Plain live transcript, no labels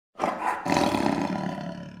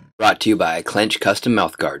Brought to you by Clench Custom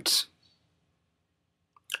Mouthguards,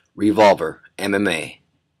 Revolver MMA,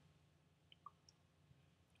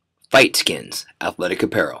 Fight Skins Athletic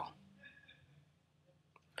Apparel,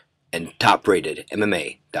 and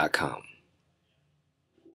TopRatedMMA.com.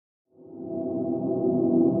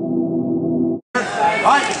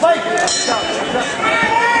 Alright, fight!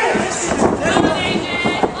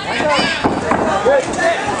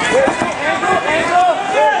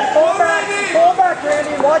 Pull back,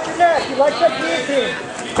 Randy, and watch your neck. You like that guillotine.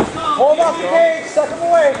 Hold off the cage, suck him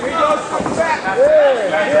away. Here he goes, come back.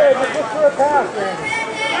 Good. Just look for a pass, Randy.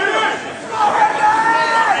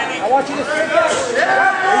 I want you to stick out.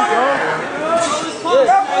 There you go. Good.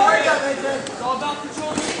 It's all about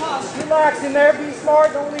controlling the posture. Relax in there, be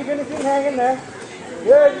smart, don't leave anything hanging there.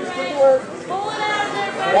 Good, just get to work.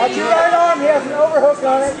 Watch your right arm, he has an overhook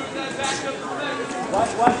on it.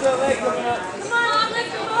 Watch that leg coming up. Come on,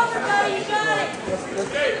 lift him over, buddy, you got it.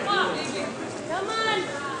 Come on,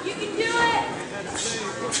 you can do it.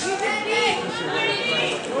 You can eat.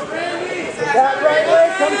 That right leg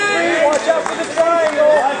comes free, watch out for the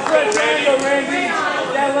triangle. Watch for the triangle, Randy.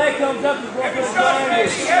 That leg comes up, he's going for the triangle.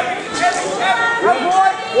 Good boy.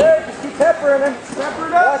 Good, just keep peppering him. Pepper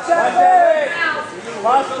it up. Watch that leg.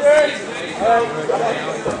 Posture. All right.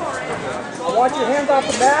 I want your hands off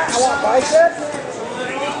the mat. I want biceps.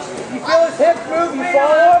 If you feel his hips move, you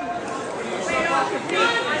follow him.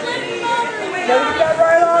 Try to get that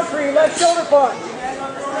right arm free. Left shoulder punch.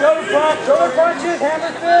 Shoulder punches, hammer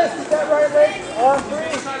fist. Get that right leg arm free.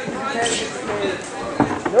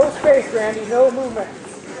 No space, Randy. No movement.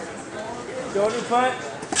 Shoulder punch.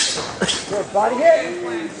 Good. Body hit.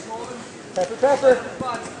 Pepper.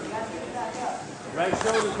 Right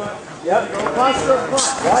shoulder punch. Yep. Posture punch.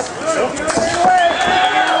 Watch. Don't get away.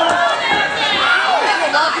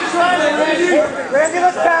 Randy,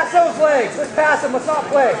 let's pass those legs. Let's pass them. Let's not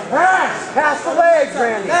play. Pass the legs,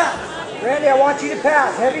 Randy. Randy, I want you to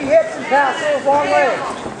pass. Heavy hits and pass those long legs.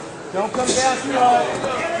 Don't come down too hard.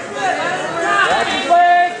 Watch his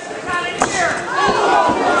legs.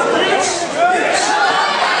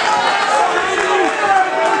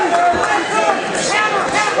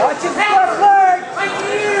 Watch his left leg.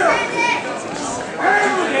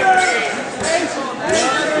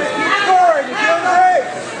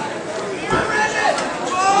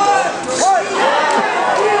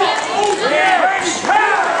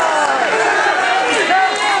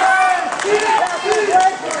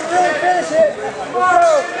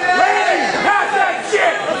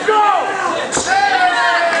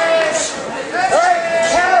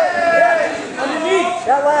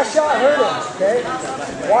 That last shot hurt him, okay?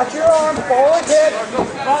 Watch your arm, follow his head.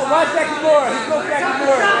 Watch that more. He's going back and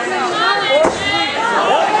forth.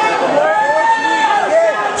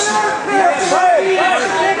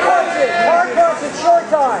 Hard punches, short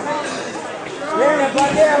time. Randy,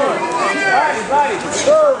 keep down. Body.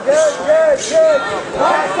 Good.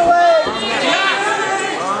 Pass the leg.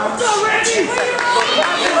 Go, Randy.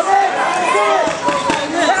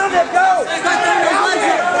 Pound it, go.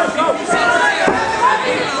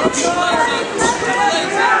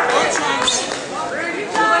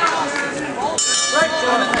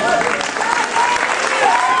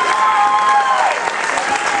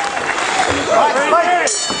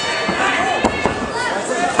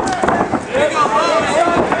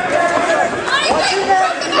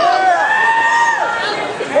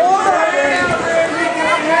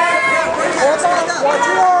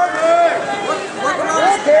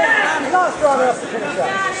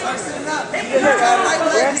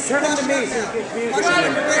 Randy, turn him to me so you can communicate.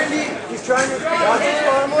 He's trying to watch his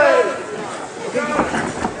bottom leg.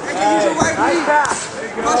 Use your right knee. Nice pass.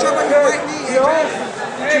 Watch over your right knee. Use your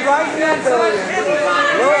right knee, Billy.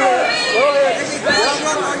 Low hit.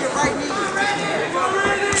 On your right knee.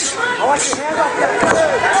 I want your hands off that.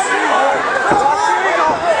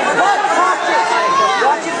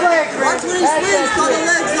 Watch his legs, Randy. Watch when he swings on the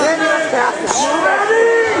legs. Randy, let's pass him.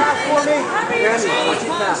 Pass for me. Randy, watch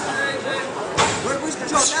his pass. Where's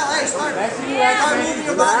control now? Hey, start moving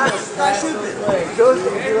your body. Start shooting. He goes,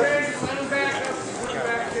 can you do it?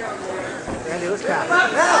 Randy, let's pass.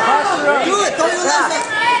 Do it. Throw your legs up.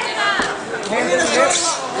 Hands in the hips.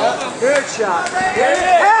 Good shot.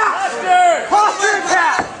 Pass! Posture and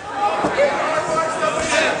pass!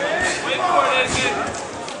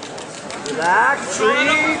 Relax,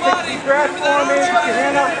 breathe, take a deep breath for me. Put your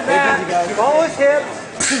hand off the mat. Follow his hips.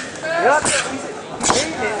 Yep. He's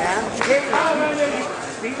hating it, man. He's hating it.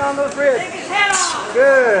 He's beating on those ribs.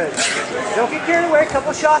 Good. Don't get carried away.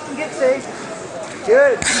 Couple shots and get safe.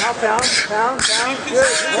 Good. Now pound. Good. Now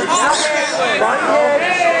body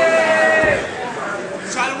head.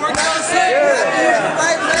 Try to work out the same.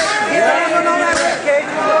 Good.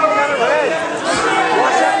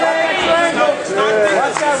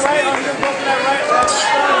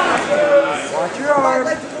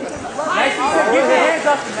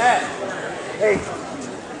 Hey,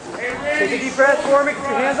 take a deep breath for me. Get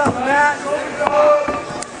your hands off the mat.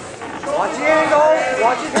 Watch the angle.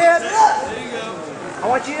 Watch his hips. I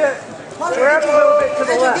want you to square up a little bit to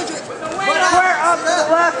the left. Square up to the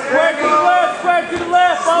left. Square to the left. Square to the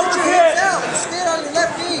left. Follow the hip. Stand on your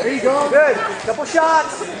left knee. There you go. Good. Couple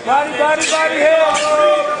shots. Body, body, body, hip.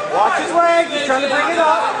 Watch his leg. He's trying to bring it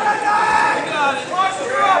up.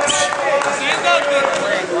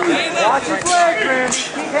 Watch his leg, man.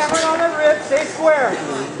 Keep hammering on the ribs. Stay square.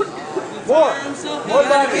 More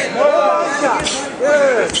body shot.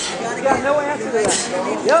 Good. You got no answer to that.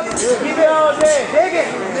 Yep. Keep it all day. Dig it.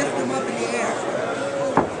 Lift them up in the air.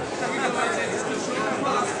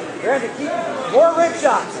 Randy, keep more rib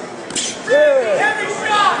shots. Good.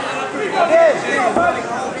 Good.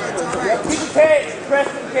 Keep the cage. Press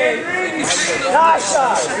the cage. Nice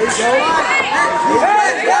shot. There you go.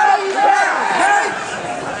 Hey,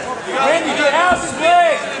 Randy, get out his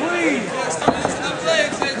legs, please.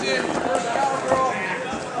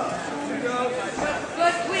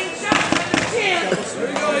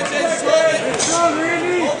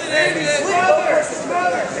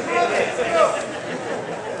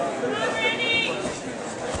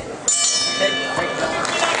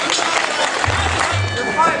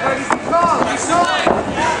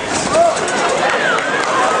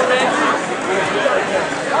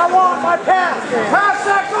 I want my pass. Pass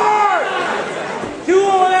that guard. 2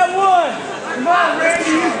 on that one. Come on, Randy,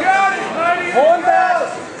 you got it, buddy. Pull him back.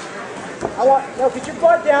 No, get your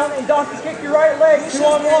butt down and donkey kick your right leg. 2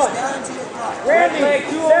 on 1. Randy,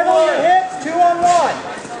 settle your hips. 2 on 1.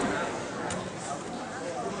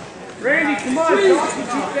 Randy, come on, donkey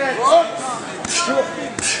kick that.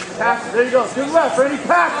 Pass it. There you go. To the left, Randy.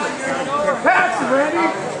 Pass it. Pass it, Randy.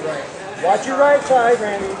 Watch your right side,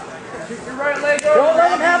 Randy. Keep your right leg up. Don't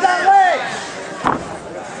let him have that leg.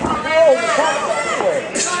 No, pass it that way.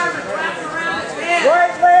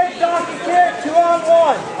 Right leg, donkey kick, 2 on 1. I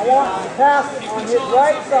want to pass it on his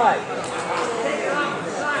right side.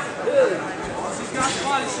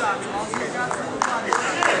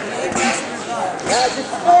 Yeah,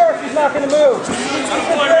 just score if he's not going to move.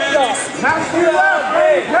 Pass to your left,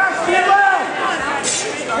 Randy. Pass to your left.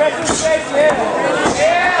 Stretch his face, yeah.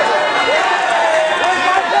 Where's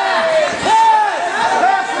my pass? Pass!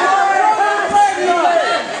 Pass!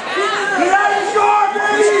 Get out of his guard,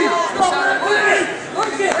 Randy.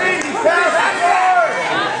 Look it. Pass that guard.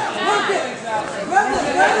 Look it. Grab him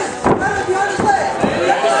behind his leg.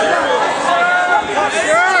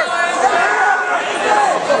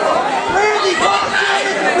 Randy,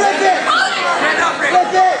 flip it!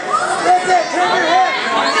 Flip it! Flip it! Turn your hip!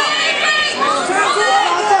 Not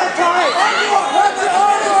that tight!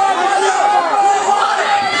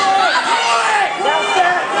 Now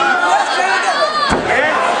set!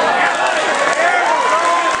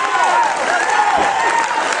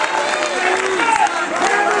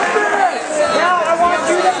 Now I want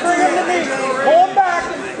you to bring him to me. Pull him back.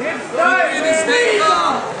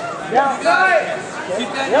 Now,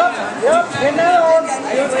 yep, pin that arm.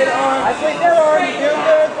 I think that arm, you're doing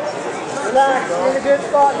good. Relax, you're in a good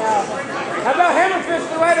spot now. How about hammer fist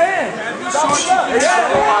the right hand? Stop it up.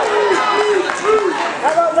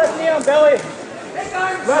 How about left knee on belly?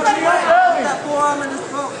 Left knee on belly. That forearm in his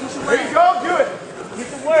throat. Push There away. you go, do it. Get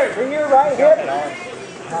the work. Bring your right hip.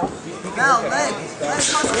 Now, leg.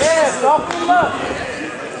 Yeah, soften him up.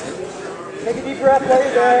 Take a deep breath while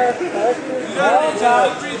you're there.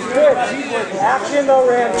 Good. Action though,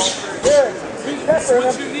 Randy. Good. Keep peppering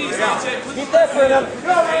him. Keep peppering him. Good.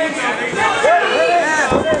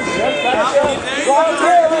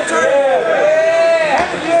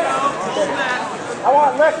 I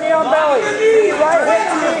want left knee on belly. Right hip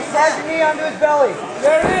to me, slide your knee onto his belly.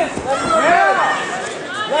 There it is.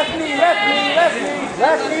 Left knee, left knee, left knee.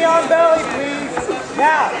 Left knee on belly, please.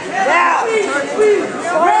 Now. Randy,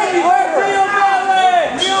 left knee on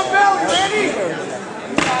belly. Knee on belly, Randy.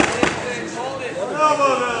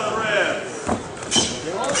 Elbow to the ribs.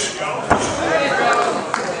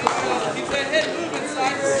 Keep that head moving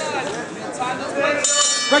side to side. Time those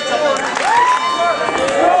legs. Great job.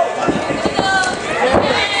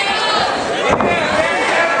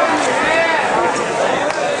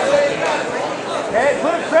 Hey,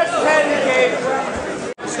 put a press head in the cage.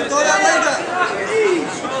 Throw that leg up.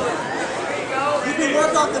 You can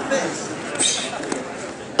work off the face.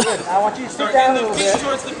 Good. I want you to sit down a little Feet bit.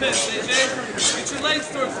 towards the fence, AJ. Get your legs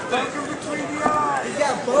towards the fence. He's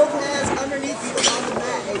got both hands underneath you on the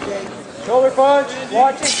mat, AJ. Shoulder punch.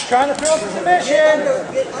 Watch it. Trying to throw for submission.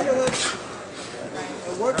 Get underhook.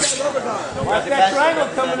 And work that rubber guard. Watch that triangle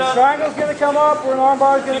coming up. Triangle's going to come up, or an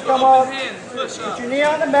armbar is going to come up. Hand, push Put up. your knee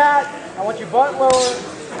on the mat. I want your butt lower.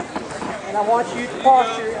 And I I want you to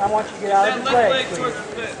posture. I want you to get out of his That left leg legs. towards the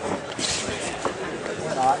fence.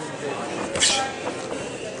 Or not.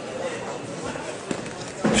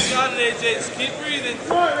 You got it, AJ. Just keep breathing.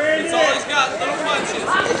 That's all he's got. Little punches.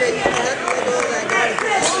 AJ, you have to let go of that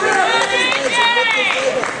guy.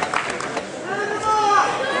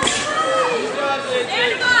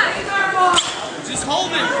 Just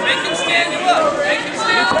hold him. Make him stand you up. Make him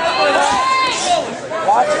stand you up. Control him.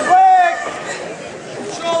 Watch his legs.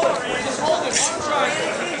 Control him. Just hold him. One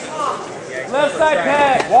triangle. Left side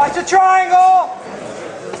peg. Watch the triangle.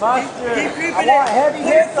 Posture. Keep creeping I want heavy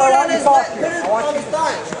Put his hits. I foot on want his you left. posture. Put his I foot want on you his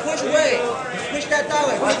thigh. Push away. Push that thigh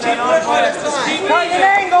away. Put your foot on his thigh. Cutting an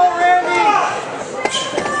angle, Randy.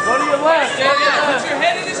 Go to your left. Yeah. Put your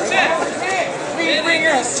head in his chest. Please Head bring in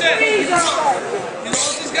your his chest.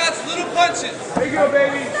 All he's got is little punches. There you go,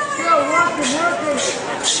 baby. Go, work him, work him.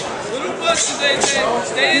 Little punches, AJ.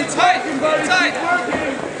 Stay in tight. In tight.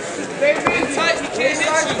 In tight. He When he can't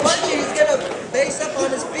starts hit you. punching, he's going to base up on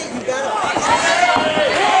his feet. You got to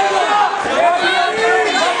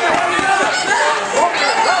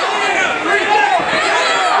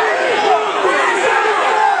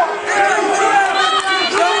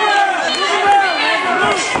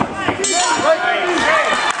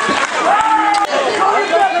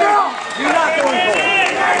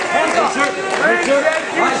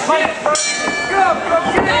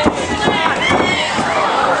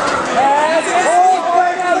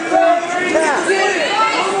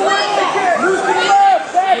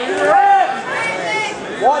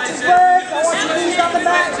Watch his legs. I want your knees on the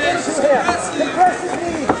mat. Into him. Compress his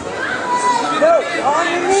knees. No, on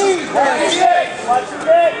your knees. Watch your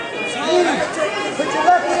legs. Knees. Put your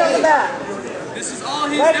left knee on the mat. This is all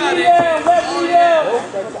he's Left got, knee AJ. down. Left knee down.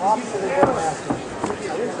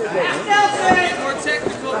 Get more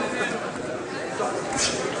technical than him.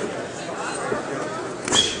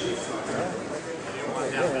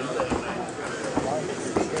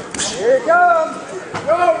 Here it comes.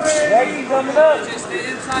 Go, Randy. Legs coming up. Just stay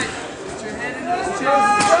in tight. Put your head in his chest.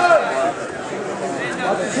 Ain't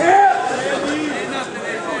nothing. Ain't nothing,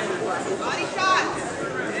 AJ. Body shot.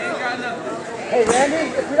 Ain't got nothing. Hey,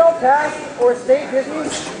 Randy, if we don't pass or stay busy,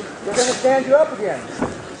 we're going to stand you up again.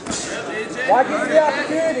 Why give you the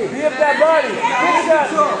opportunity? Be up that body. Good shot.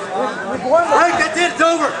 We've won this. That's it. It's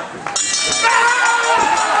over.